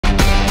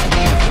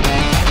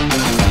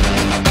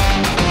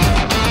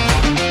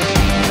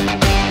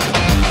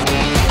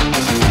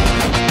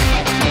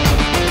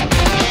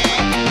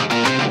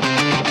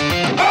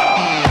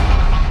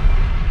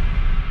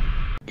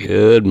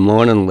Good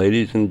morning,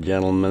 ladies and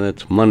gentlemen.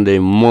 It's Monday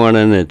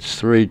morning.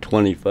 It's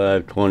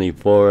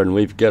 3:25:24, and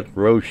we've got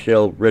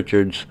Rochelle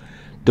Richards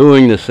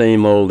doing the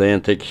same old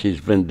antics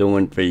she's been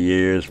doing for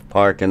years,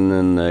 parking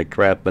and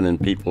crapping in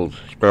people's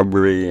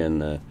shrubbery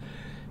and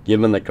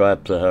giving the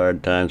cops a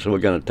hard time. So we're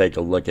going to take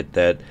a look at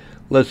that.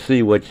 Let's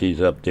see what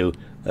she's up to.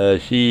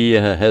 She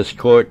has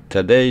court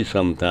today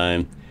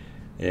sometime,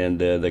 and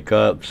the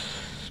cops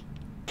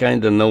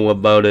kind of know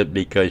about it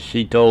because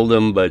she told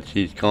them, but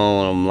she's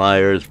calling them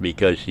liars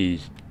because she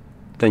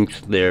thinks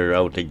they're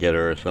out to get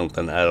her or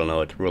something. I don't know.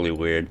 It's really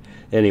weird.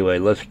 Anyway,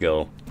 let's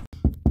go.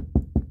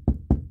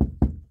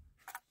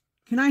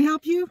 Can I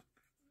help you?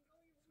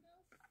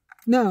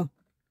 No.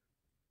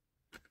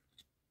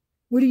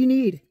 What do you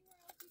need?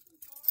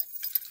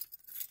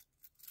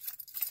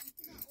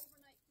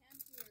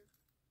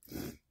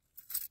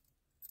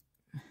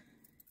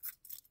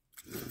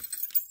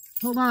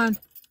 Hold on.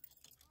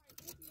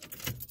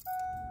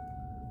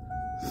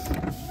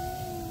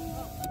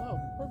 Oh,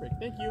 perfect.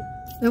 Thank you.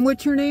 And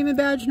what's your name and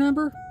badge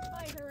number?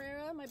 Hi,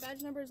 Herrera. My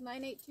badge number is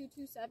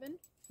 98227.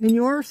 And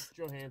yours?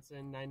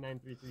 Johansson,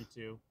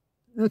 99332.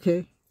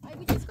 Okay.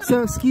 We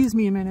So, excuse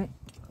me a minute.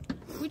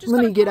 just Let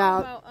got me a get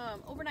call out.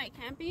 About overnight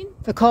camping.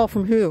 A call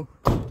from who?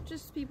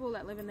 Just people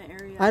that live in the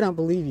area. I don't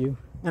believe you.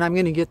 And I'm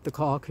going to get the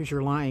call because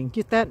you're lying.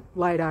 Get that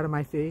light out of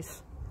my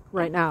face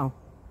right now.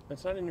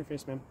 That's not in your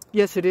face, ma'am.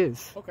 Yes, it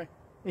is. Okay.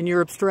 And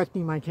you're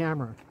obstructing my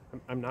camera.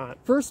 I'm not.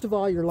 First of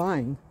all, you're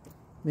lying,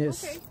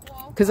 miss. Okay,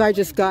 well, Because I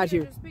just got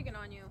here. Just picking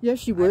on you.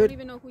 Yes, you I don't would.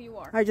 even know who you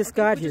are. I just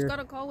got we here. just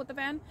got a call with the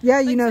van. Yeah,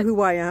 Like you I know said,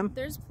 who I am.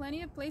 There's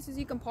plenty of places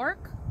you can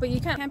park, but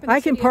you can't camp in the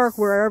I can city park of,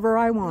 wherever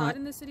I Not want.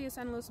 in the city of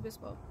San Luis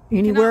Obispo.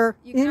 Anywhere,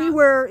 You cannot-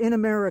 anywhere in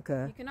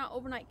America. You cannot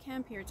overnight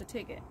camp here. It's a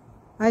ticket.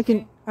 I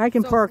can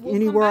So park we'll come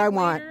anywhere back I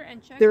want. later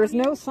and check There's on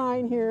you. no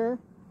sign here.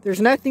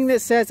 There's nothing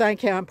that says I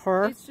can't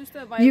park. It's just a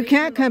You violation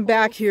can't of the come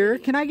back whole here.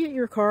 city. Can I get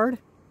your card?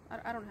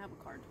 I don't have a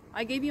card.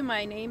 I gave you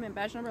my name and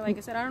badge number. Like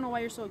I said, I don't know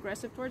why you're so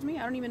aggressive towards me.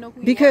 I don't even know who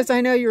you are. Because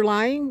I know you're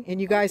lying and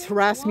you guys Okay,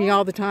 harass me well-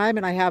 all the time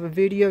and I have a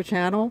video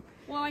channel.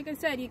 Well, like I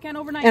said, you can't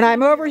overnight. And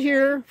I'm camp over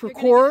here for You're gonna get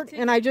a court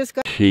ticket. and I just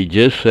got... She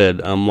just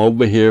said, I'm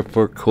over here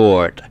for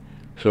court.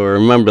 So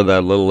remember that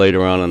a little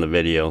later on in the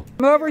video.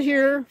 I'm over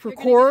here for You're gonna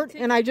get a court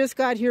ticket. and I just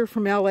got here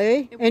from LA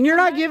If we and you're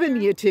come not back giving me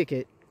here- a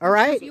ticket. All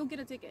right? You'll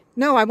get a ticket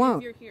No, I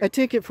won't. you're here. A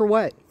ticket for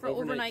what? for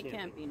overnight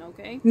camping,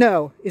 okay?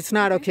 No, it's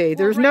not okay. Well,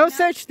 There's right no now-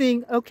 such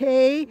thing,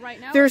 okay? Right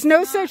now There's it's no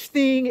not. such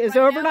thing as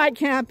Right now- overnight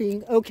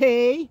camping,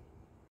 okay?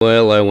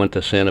 Well, I went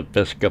to San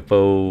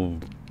Episcopo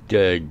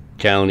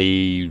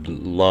County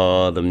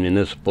Law, the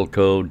Municipal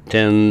Code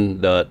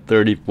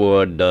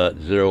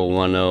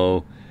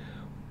 10.34.010,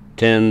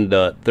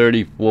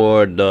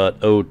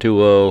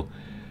 10.34.020.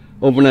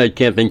 Overnight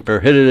camping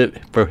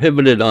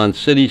prohibited on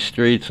city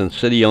streets and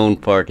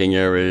city-owned parking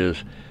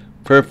areas.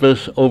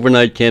 Purpose: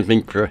 overnight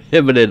camping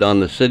prohibited on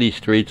the city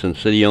streets and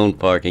city-owned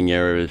parking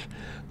areas.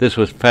 This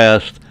was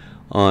passed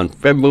on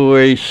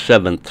February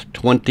 7th,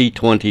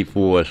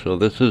 2024. So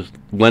this is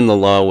when the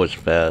law was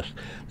passed.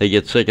 They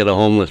get sick of the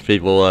homeless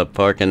people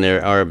parking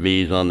their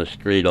RVs on the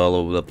street all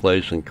over the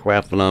place and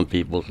crapping on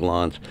people's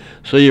lawns.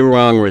 So you're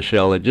wrong,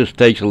 Rochelle. It just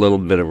takes a little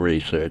bit of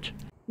research.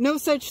 No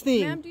such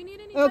thing. Ma'am, do you need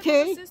any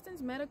Okay.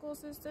 medical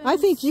assistance? I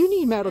think you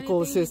need medical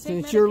Anything? You take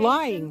assistance. You're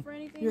medication lying. for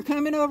anything? You're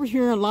coming over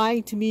here and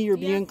lying to me. You're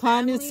Do you being have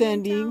family in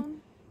condescending. town?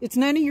 It's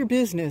none of your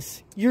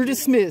business. You're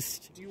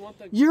dismissed. Do you want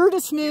the? You're do you want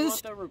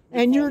dismissed the and call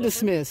you're number?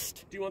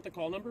 dismissed. Do you want the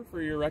call number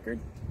for your record?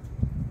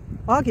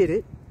 I'll get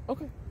it.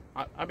 Okay.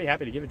 I'd be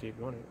happy to give it to you if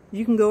you want it.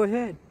 You can go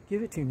ahead.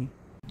 Give it to me.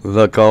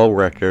 The call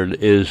record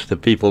is the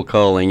people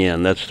calling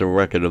in. That's the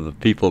record of the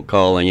people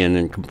calling in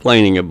and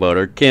complaining about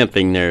her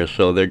camping there.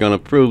 So they're going to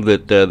prove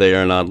that they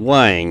are not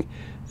lying.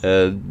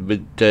 But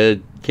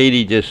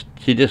Katie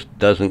she just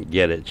doesn't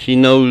get it. She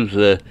knows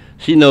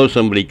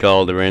somebody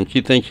called her in.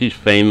 She thinks she's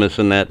famous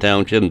in that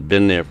town. She hasn't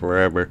been there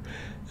forever.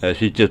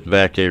 She's just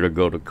back there to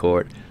go to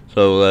court.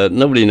 So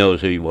nobody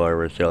knows who you are,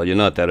 Rochelle. You're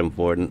not that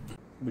important.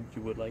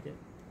 Would like it?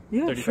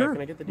 Yeah, 35, sure.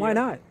 can I get the Why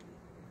deal? not?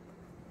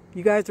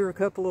 You guys are a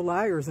couple of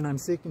liars, and I'm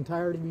sick and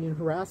tired of being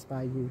harassed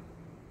by you.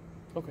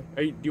 Okay.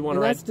 Do you want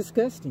And to that's write?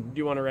 disgusting. Do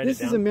you want to write This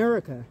it down? is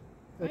America,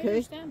 I okay?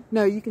 understand.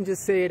 No, you can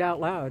just say it out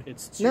loud.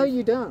 It's No,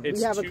 you don't. it's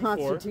We have a 2-4.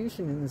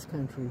 constitution in this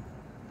country.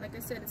 Like I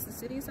said, it's the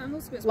city of San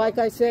Luis Obispo. Like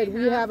I said, They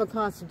we have a they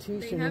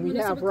constitution have and we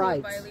have municipal code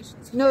rights.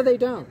 violations No, here they in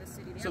don't. the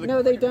city. So have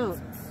No, they liquor don't.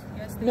 license.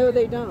 Yes, No, do.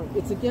 they don't.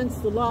 It's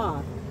against the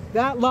law.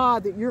 That law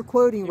that you're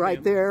quoting Hey, right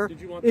ma'am, there did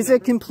you want the is a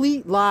number?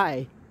 complete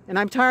lie. And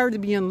I'm tired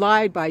of being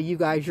lied by you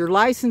guys. You're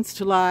licensed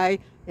to lie,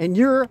 and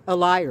you're a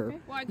liar. Okay,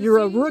 well, I can You're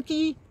a see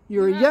rookie,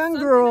 you're you a have young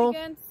something girl,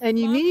 against and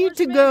you law need to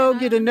enforcement, go and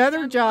get I another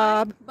understand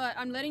why, job. But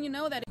I'm letting you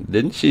know that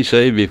Didn't she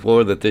say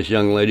before that this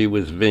young lady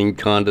was being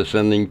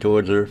condescending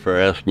towards her for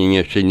asking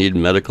if she needed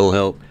medical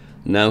help?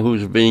 Now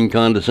who's being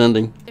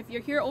condescending? if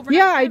you're here overnight,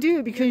 Yeah, I camp, do,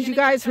 you're because you gonna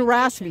get guys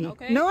harass citation, me.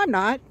 Okay? No, I'm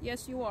not.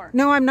 Yes, you are.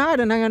 No, I'm not,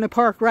 and I'm going to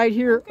park right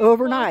here Okay, well, if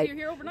overnight. you're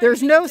here overnight,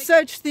 There's you need no to take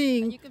such and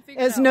thing you can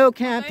figure it as out, no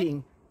okay?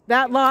 camping.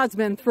 That law's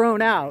been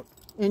thrown out,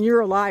 and you're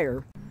a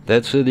liar.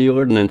 That city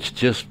ordinance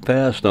just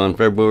passed on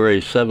February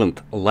 7th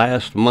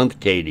last month,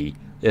 Katie.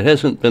 It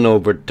hasn't been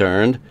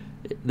overturned.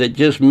 They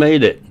just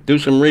made it. Do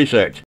some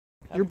research.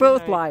 You're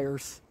both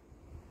liars.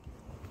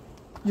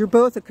 You're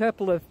both a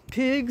couple of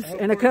pigs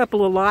and a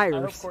couple of I hope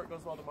liars. court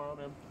goes well tomorrow,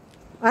 ma'am.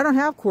 I don't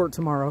have court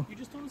tomorrow. You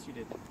just told us you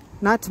did.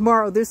 Not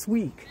tomorrow, this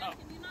week. Oh.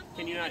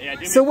 Can you not? Yeah,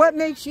 do So me. what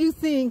makes you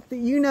think that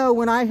you know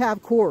when I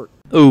have court?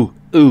 Ooh,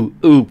 ooh,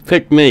 ooh,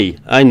 pick me.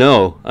 I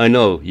know.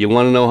 You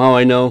want to know how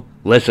I know?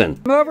 Listen.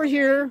 I'm over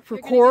here for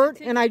You're gonna court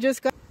get a and I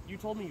just got... You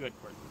told me you had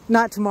court.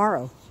 Not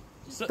tomorrow.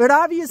 So, But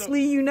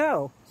obviously you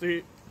know.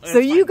 So So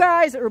you fine.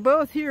 guys are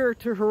both here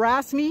to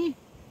harass me?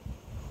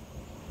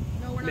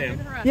 No, we're not Ma'am. here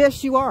to harass.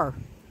 Yes, you are.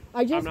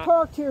 I just not-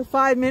 parked here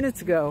 5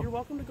 minutes You're ago.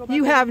 welcome to go back.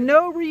 You home. have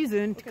no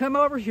reason to come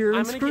over here and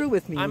I'm gonna screw get,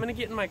 with me. I'm going to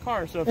get in my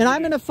car. So if And you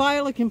I'm do- going to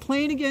file a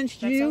complaint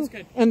against That you sounds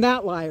good. and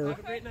that liar. Have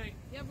a great night.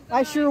 Yeah, but good I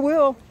night. sure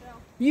will.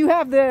 You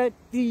have the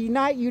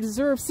night you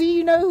deserve. See,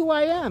 you know who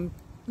I am.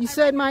 You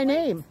said my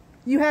name.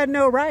 You had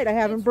no right. I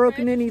haven't It's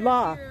broken any registered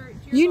law. to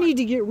your You car. need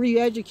to get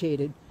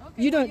re-educated. Okay,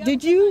 You well, don't. have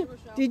Did a you? good night,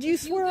 Rochelle. Did you If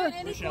swear? get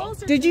any Rochelle.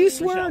 closer Did to you me-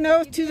 swear an Rochelle.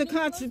 oath If to you the get any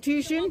closer,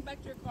 Constitution? you walk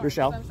back to your car,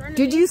 Rochelle. because I'm starting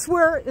to Did get- you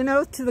swear an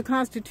oath to the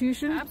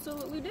Constitution?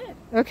 Absolutely did.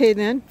 Okay,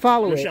 then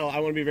follow Rochelle, it. I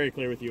want to be very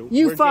clear with you.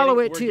 You We're follow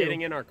getting, it too. We're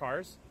getting in our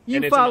cars. You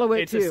and follow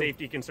it it's too. a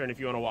safety concern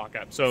if you want to walk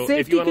up. So if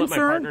Safety you want to let my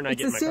concern. partner and I It's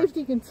get a in my car.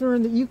 safety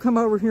concern that you come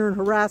over here and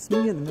harass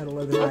me in the middle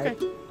of the night.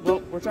 Okay.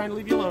 Well, we're trying to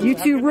leave you alone. You so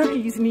have a two good night.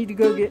 rookies need to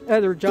go get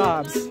other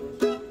jobs.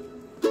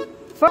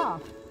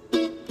 Fuck.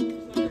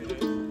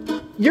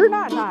 You're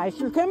not nice.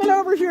 You're coming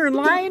over here and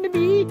lying to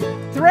me,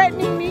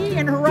 threatening me,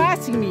 and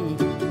harassing me.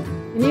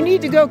 And you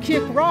need to go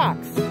kick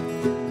rocks.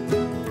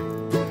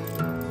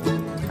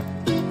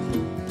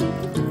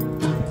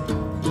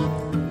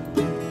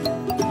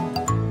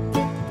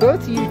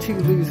 Both of you two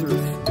losers.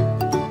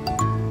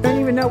 You don't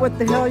even know what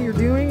the hell you're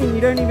doing, and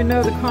you don't even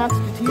know the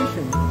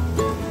Constitution.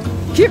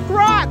 Kick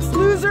rocks,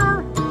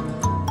 loser!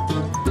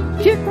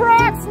 Kick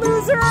rocks,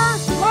 loser!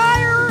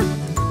 Liar!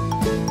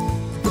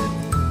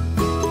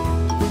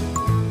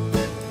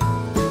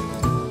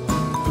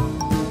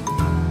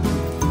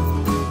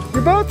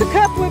 You're both a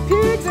couple of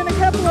pigs and a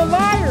couple of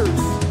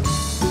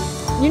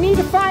liars. You need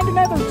to find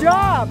another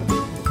job,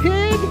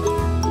 pig.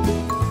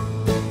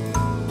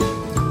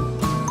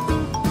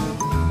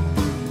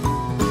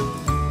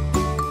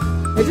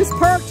 I just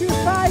parked here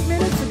 5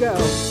 minutes ago.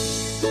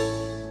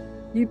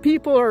 You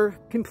people are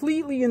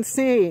completely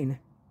insane.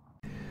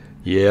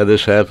 Yeah,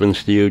 this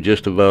happens to you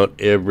just about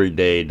every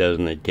day,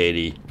 doesn't it,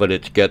 Katie? But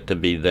it's got to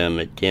be them.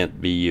 It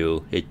can't be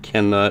you. It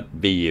cannot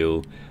be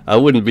you. I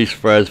wouldn't be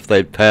surprised if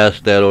they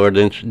passed that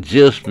ordinance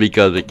just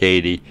because of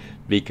Katie,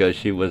 because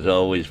she was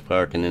always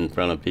parking in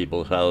front of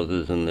people's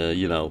houses and,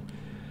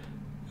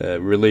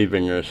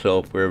 relieving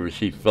herself wherever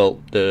she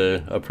felt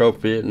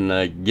appropriate,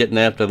 and getting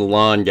after the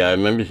lawn guy.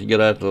 Remember, she got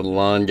after the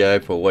lawn guy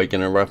for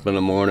waking her up in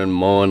the morning,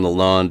 mowing the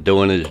lawn,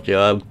 doing his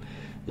job.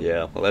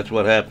 Yeah, well, that's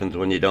what happens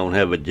when you don't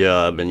have a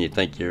job and you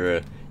think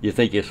you're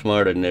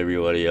smarter than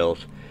everybody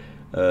else.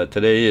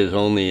 Today is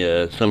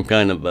only some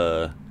kind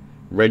of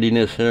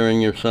readiness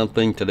hearing or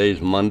something.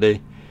 Today's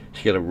Monday.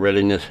 She's got a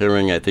readiness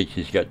hearing. I think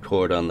she's got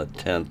court on the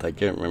 10th. I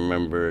can't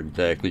remember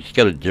exactly. She's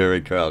got a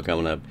jury trial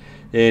coming up.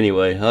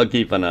 Anyway, I'll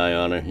keep an eye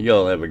on her.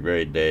 Y'all have a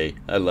great day.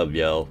 I love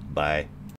y'all. Bye.